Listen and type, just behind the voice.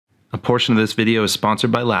A portion of this video is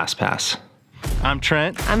sponsored by LastPass. I'm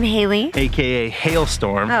Trent. I'm Haley. AKA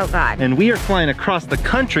Hailstorm. Oh God. And we are flying across the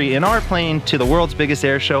country in our plane to the world's biggest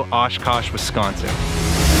air show, Oshkosh, Wisconsin.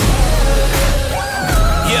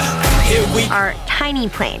 Yeah, here we Our tiny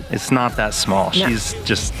plane. It's not that small. No. She's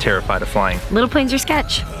just terrified of flying. Little planes are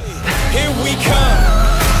sketch. Here we come.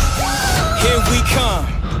 Here we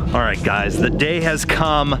come. All right, guys, the day has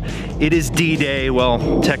come. It is D-Day.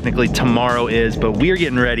 Well, technically tomorrow is, but we are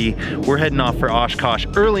getting ready. We're heading off for Oshkosh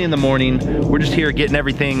early in the morning. We're just here getting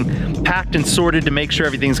everything packed and sorted to make sure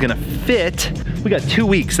everything's gonna fit. We got 2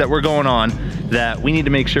 weeks that we're going on that we need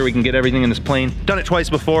to make sure we can get everything in this plane. Done it twice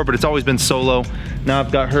before, but it's always been solo. Now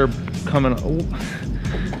I've got her coming. Oh.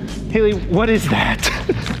 Haley, what is that?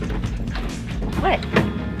 What?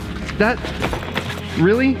 That,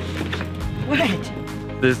 really? What?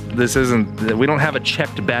 This isn't, we don't have a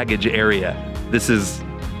checked baggage area. That's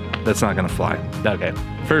not gonna fly. Okay,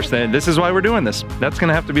 first then, this is why we're doing this. That's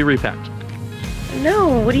gonna have to be repacked.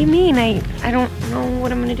 No, what do you mean? I don't know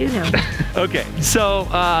what I'm gonna do now. Okay, so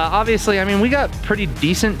obviously, I mean, we got pretty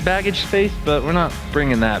decent baggage space, but we're not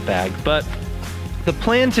bringing that bag. But the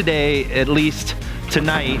plan today, at least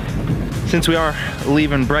tonight, since we are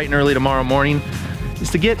leaving bright and early tomorrow morning,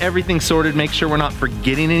 is to get everything sorted, make sure we're not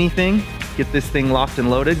forgetting anything, get this thing locked and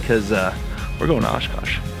loaded, because we're going to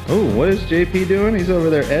Oshkosh. Oh, what is JP doing? He's over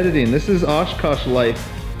there editing. This is Oshkosh life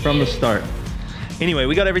from the start. Anyway,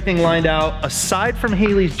 we got everything lined out. Aside from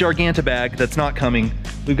Haley's Giganta bag that's not coming,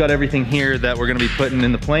 we've got everything here that we're gonna be putting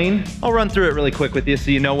in the plane. I'll run through it really quick with you so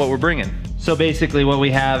you know what we're bringing. So basically what we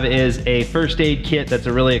have is a first aid kit that's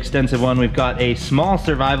a really extensive one. We've got a small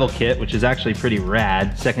survival kit, which is actually pretty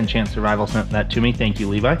rad. Second Chance Survival sent that to me. Thank you,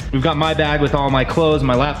 Levi. We've got my bag with all my clothes,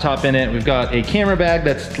 my laptop in it. We've got a camera bag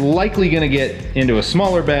that's likely gonna get into a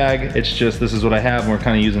smaller bag. It's just, this is what I have, and we're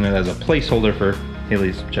kind of using it as a placeholder for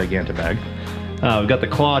Haley's Giganta bag. We've got the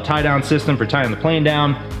claw tie-down system for tying the plane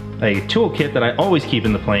down, a tool kit that I always keep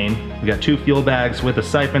in the plane. We've got 2 fuel bags with a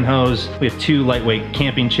siphon hose. We have 2 lightweight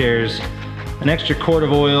camping chairs, an extra quart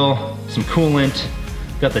of oil, some coolant.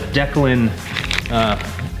 Got the Declan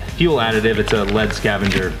fuel additive. It's a lead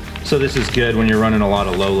scavenger. So this is good when you're running a lot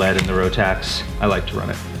of low lead in the Rotax. I like to run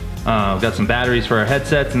it. We've got some batteries for our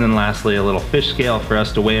headsets, and then lastly, a little fish scale for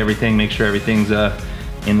us to weigh everything, make sure everything's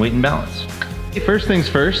in weight and balance. Okay, first things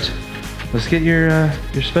first, let's get your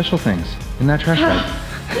special things in that trash bag.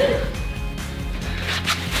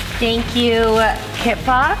 Thank you,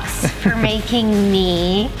 Kitbox, for making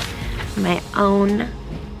me my own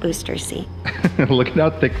booster seat. Look at how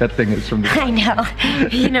thick that thing is from the I know,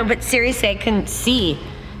 you know, but seriously, I couldn't see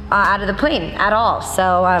out of the plane at all,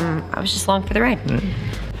 so I was just along for the ride.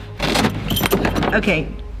 Okay,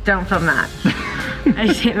 don't film that. I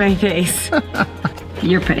just hit my face.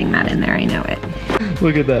 You're putting that in there, I know it.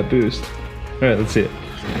 Look at that boost. All right, let's see it.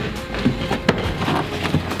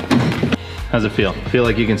 How's it feel? Feel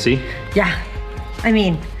like you can see? Yeah, I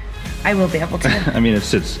mean, I will be able to. I mean, it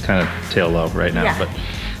sits kind of tail low right now, Yeah. but.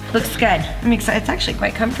 Looks good. I'm excited. It's actually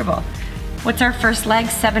quite comfortable. What's our first leg?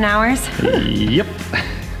 7 hours? Yep.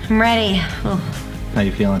 I'm ready. Oh. How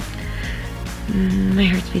you feeling? My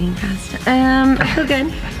heart's beating fast. I feel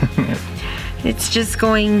good. It's just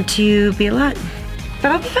going to be a lot,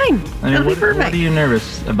 but I'll be fine. I mean, It'll be perfect. What are you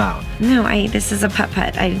nervous about? No, this is a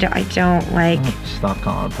putt-putt. I don't like. Oh, stop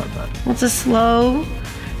calling it putt-putt. Well, it's a slow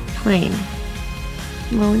plane.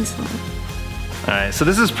 Low and slow. All right, so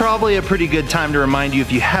this is probably a pretty good time to remind you,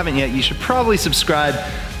 if you haven't yet, you should probably subscribe.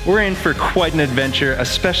 We're in for quite an adventure,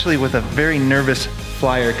 especially with a very nervous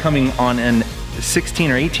flyer coming on an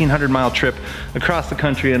 16 or 1800 mile trip across the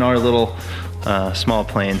country in our little small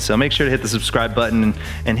plane. So make sure to hit the subscribe button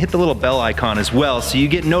and hit the little bell icon as well, so you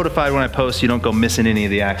get notified when I post. You don't go missing any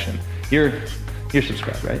of the action. You're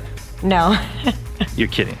subscribed, right? No. You're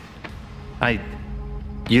kidding.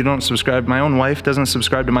 You don't subscribe? My own wife doesn't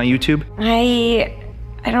subscribe to my YouTube?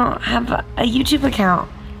 I don't have a YouTube account.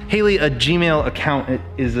 Haley, a Gmail account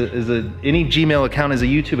any Gmail account is a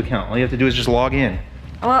YouTube account. All you have to do is just log in.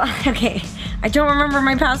 Well, okay. I don't remember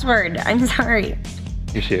my password. I'm sorry.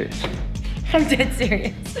 You're serious? I'm dead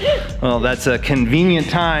serious. Well, that's a convenient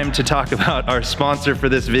time to talk about our sponsor for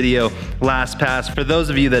this video, LastPass. For those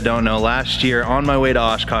of you that don't know, last year on my way to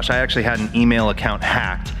Oshkosh, I actually had an email account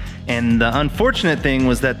hacked. And the unfortunate thing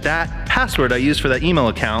was that password I used for that email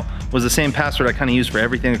account was the same password I kind of used for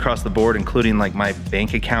everything across the board, including like my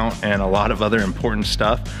bank account and a lot of other important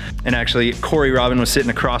stuff. And actually, Corey Robin was sitting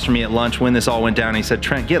across from me at lunch when this all went down, and he said,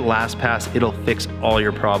 Trent, get LastPass, it'll fix all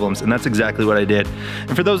your problems. And that's exactly what I did.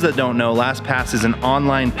 And for those that don't know, LastPass is an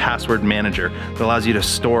online password manager that allows you to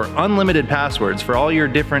store unlimited passwords for all your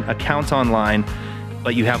different accounts online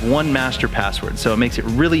but you have one master password. So it makes it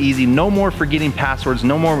really easy. No more forgetting passwords,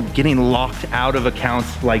 no more getting locked out of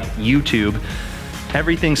accounts like YouTube.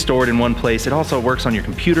 Everything's stored in one place. It also works on your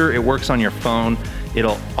computer, it works on your phone,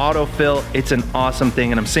 it'll autofill. It's an awesome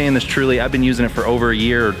thing, and I'm saying this truly. I've been using it for over a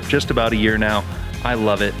year, or just about a year now. I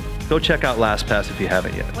love it. Go check out LastPass if you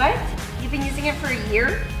haven't yet. What? You've been using it for a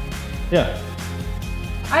year? Yeah.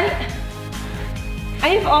 I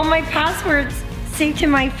have all my passwords saved to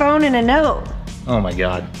my phone in a note. Oh my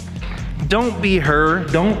God. Don't be her.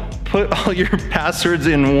 Don't put all your passwords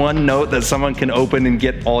in one note that someone can open and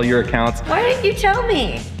get all your accounts. Why didn't you tell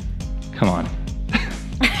me? Come on.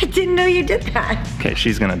 I didn't know you did that. Okay,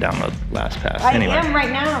 she's gonna download LastPass. I am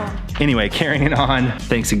right now. Anyway, carrying on.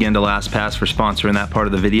 Thanks again to LastPass for sponsoring that part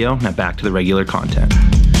of the video. Now back to the regular content.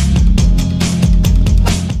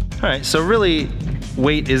 All right, so really,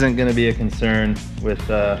 weight isn't gonna be a concern with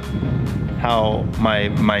how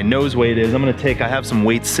my nose weight is. I have some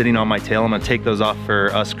weights sitting on my tail. I'm gonna take those off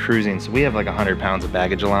for us cruising. So we have like 100 pounds of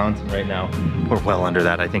baggage allowance. Right now, we're well under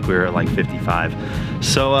that. I think we were at like 55.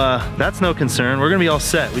 So that's no concern. We're gonna be all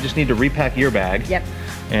set. We just need to repack your bag. Yep.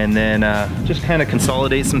 And then just kind of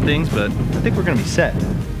consolidate some things, but I think we're gonna be set.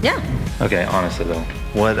 Yeah. Okay, honestly though,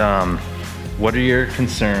 what are your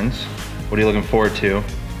concerns? What are you looking forward to?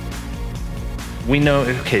 We know,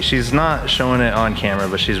 okay, she's not showing it on camera,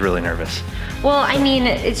 but she's really nervous. Well, I mean,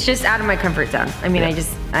 it's just out of my comfort zone. I mean, yeah.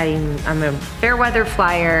 I'm a fair weather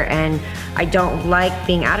flyer, and I don't like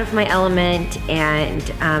being out of my element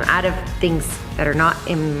and out of things that are not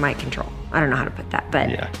in my control. I don't know how to put that, but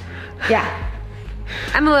yeah.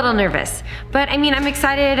 I'm a little nervous, but I mean, I'm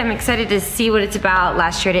excited. I'm excited to see what it's about.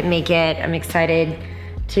 Last year I didn't make it. I'm excited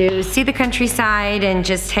to see the countryside and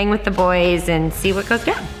just hang with the boys and see what goes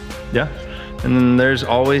down. Yeah. And then there's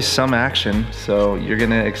always some action, so you're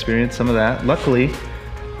gonna experience some of that. Luckily,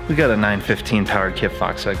 we got a 915 powered Kit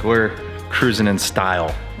Fox. Like, we're cruising in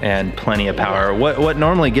style and plenty of power. What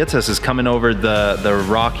normally gets us is coming over the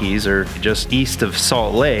Rockies or just east of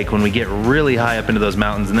Salt Lake when we get really high up into those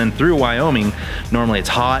mountains, and then through Wyoming. Normally it's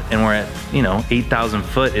hot, and we're at 8,000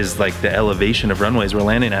 foot is like the elevation of runways we're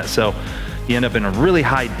landing at. So you end up in a really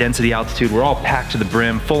high density altitude. We're all packed to the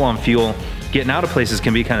brim, full on fuel. Getting out of places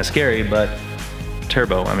can be kind of scary, but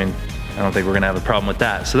turbo, I mean, I don't think we're gonna have a problem with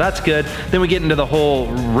that. So that's good. Then we get into the whole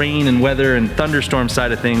rain and weather and thunderstorm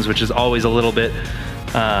side of things, which is always a little bit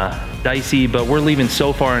dicey, but we're leaving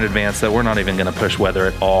so far in advance that we're not even gonna push weather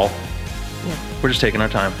at all. Yeah. We're just taking our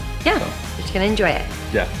time. Yeah, so. Just gonna enjoy it.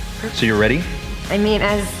 Yeah. So you're ready? I mean,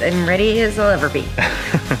 as I'm ready as I'll ever be.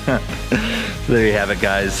 There you have it,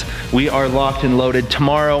 guys. We are locked and loaded.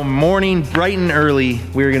 Tomorrow morning, bright and early,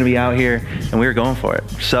 we're gonna be out here and we're going for it.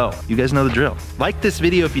 So, you guys know the drill. Like this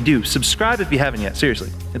video if you do. Subscribe if you haven't yet. Seriously,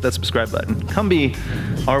 hit that subscribe button. Come be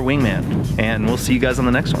our wingman, and we'll see you guys on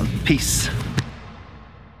the next one. Peace.